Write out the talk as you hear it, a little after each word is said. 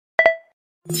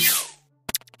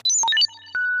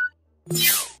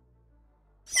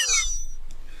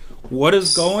What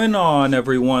is going on,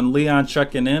 everyone? Leon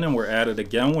checking in, and we're at it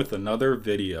again with another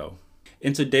video.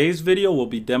 In today's video, we'll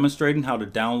be demonstrating how to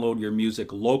download your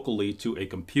music locally to a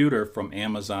computer from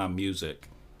Amazon Music.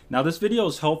 Now, this video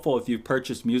is helpful if you've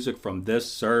purchased music from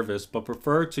this service but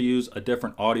prefer to use a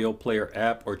different audio player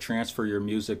app or transfer your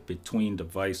music between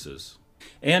devices.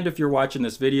 And if you're watching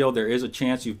this video, there is a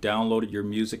chance you've downloaded your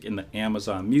music in the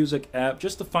Amazon Music app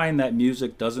just to find that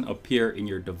music doesn't appear in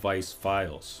your device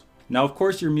files. Now, of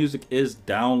course, your music is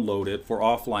downloaded for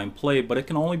offline play, but it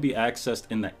can only be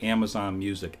accessed in the Amazon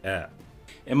Music app.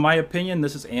 In my opinion,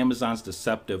 this is Amazon's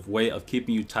deceptive way of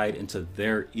keeping you tied into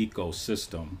their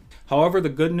ecosystem. However, the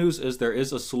good news is there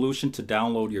is a solution to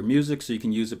download your music so you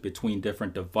can use it between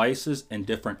different devices and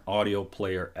different audio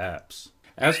player apps.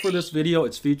 As for this video,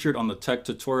 it's featured on the Tech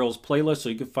Tutorials playlist, so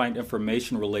you can find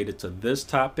information related to this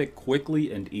topic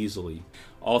quickly and easily.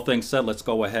 All things said, let's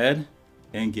go ahead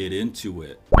and get into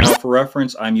it. Now, for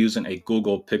reference, I'm using a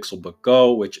Google Pixelbook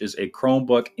Go, which is a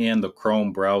Chromebook and the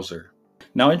Chrome browser.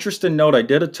 Now, interesting note, I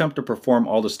did attempt to perform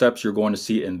all the steps you're going to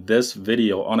see in this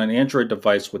video on an Android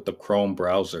device with the Chrome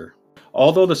browser.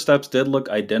 Although the steps did look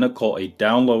identical, a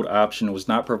download option was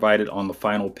not provided on the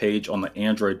final page on the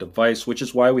Android device, which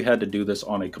is why we had to do this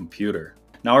on a computer.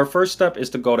 Now, our first step is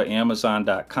to go to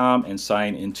Amazon.com and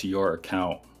sign into your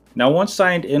account. Now, once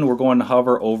signed in, we're going to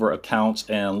hover over accounts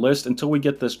and list until we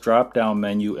get this drop down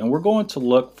menu, and we're going to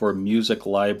look for music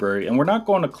library, and we're not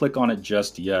going to click on it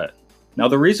just yet. Now,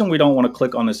 the reason we don't want to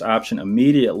click on this option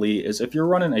immediately is if you're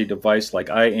running a device like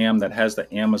I am that has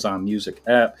the Amazon Music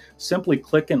app, simply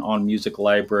clicking on Music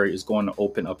Library is going to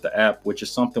open up the app, which is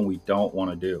something we don't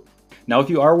want to do. Now, if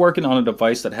you are working on a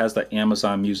device that has the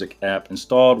Amazon Music app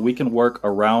installed, we can work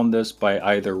around this by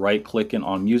either right-clicking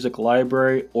on Music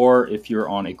Library, or if you're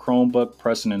on a Chromebook,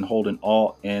 pressing and holding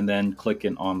Alt and then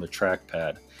clicking on the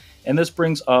trackpad. And this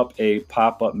brings up a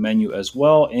pop-up menu as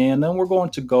well, and then we're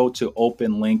going to go to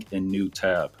Open Link in New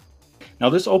Tab. Now,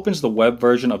 this opens the web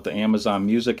version of the Amazon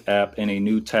Music app in a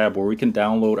new tab where we can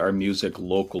download our music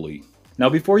locally. Now,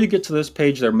 before you get to this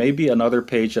page, there may be another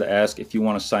page that asks if you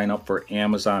want to sign up for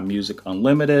Amazon Music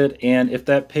Unlimited, and if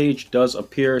that page does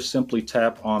appear, simply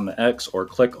tap on the X or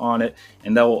click on it,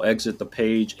 and that will exit the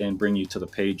page and bring you to the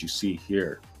page you see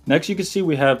here. Next, you can see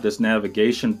we have this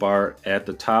navigation bar at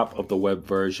the top of the web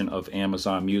version of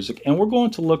Amazon Music, and we're going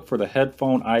to look for the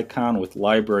headphone icon with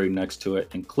library next to it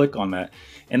and click on that,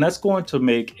 and that's going to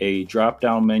make a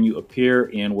drop-down menu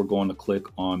appear, and we're going to click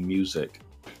on Music.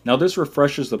 Now, this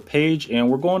refreshes the page, and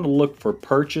we're going to look for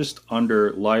Purchased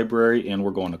under Library, and we're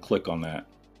going to click on that.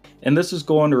 And this is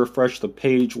going to refresh the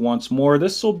page once more.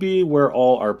 This will be where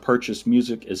all our purchased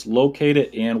music is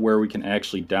located and where we can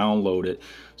actually download it.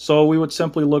 So we would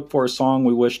simply look for a song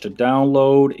we wish to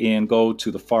download and go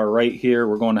to the far right here.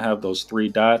 We're going to have those three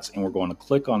dots, and we're going to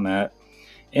click on that.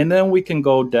 And then we can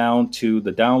go down to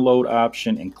the download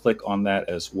option and click on that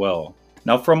as well.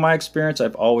 Now, from my experience,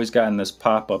 I've always gotten this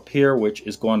pop-up here, which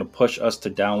is going to push us to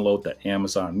download the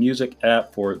Amazon Music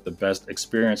app for the best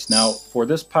experience. Now, for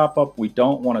this pop-up, we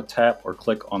don't want to tap or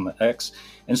click on the X.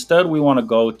 Instead, we want to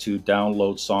go to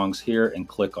Download Songs here and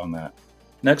click on that.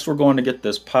 Next, we're going to get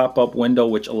this pop-up window,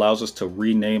 which allows us to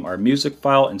rename our music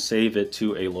file and save it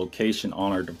to a location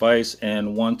on our device.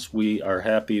 And once we are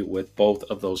happy with both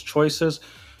of those choices,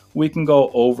 we can go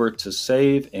over to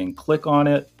Save and click on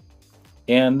it.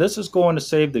 And this is going to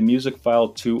save the music file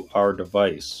to our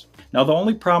device. Now, the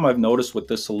only problem I've noticed with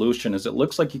this solution is it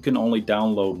looks like you can only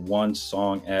download one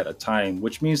song at a time,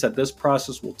 which means that this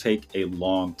process will take a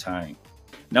long time.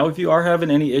 Now, if you are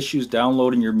having any issues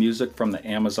downloading your music from the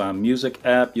Amazon Music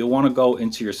app, you'll want to go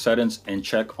into your settings and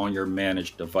check on your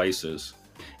managed devices.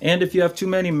 And if you have too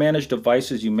many managed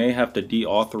devices, you may have to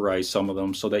deauthorize some of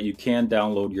them so that you can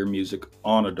download your music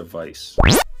on a device.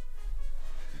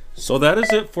 So that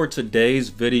is it for today's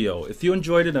video. If you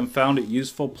enjoyed it and found it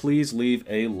useful, please leave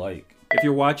a like. If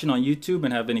you're watching on YouTube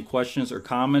and have any questions or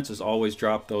comments, as always,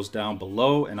 drop those down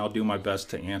below and I'll do my best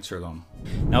to answer them.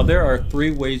 Now, there are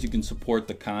 3 ways you can support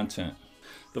the content.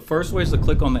 The first way is to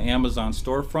click on the Amazon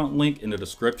storefront link in the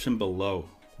description below.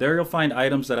 There you'll find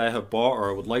items that I have bought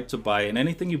or would like to buy, and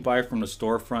anything you buy from the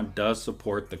storefront does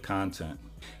support the content.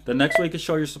 The next way you can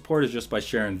show your support is just by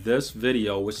sharing this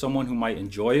video with someone who might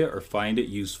enjoy it or find it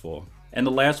useful. And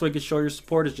the last way you can show your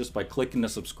support is just by clicking the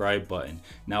subscribe button.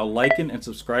 Now, liking and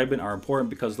subscribing are important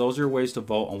because those are ways to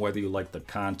vote on whether you like the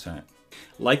content.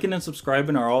 Liking and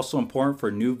subscribing are also important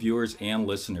for new viewers and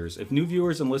listeners. If new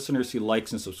viewers and listeners see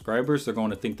likes and subscribers, they're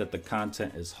going to think that the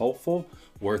content is helpful,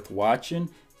 worth watching,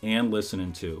 and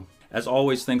listening to. As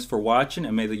always, thanks for watching,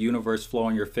 and may the universe flow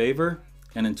in your favor.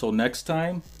 And until next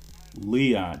time,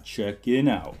 Leon checking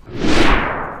out.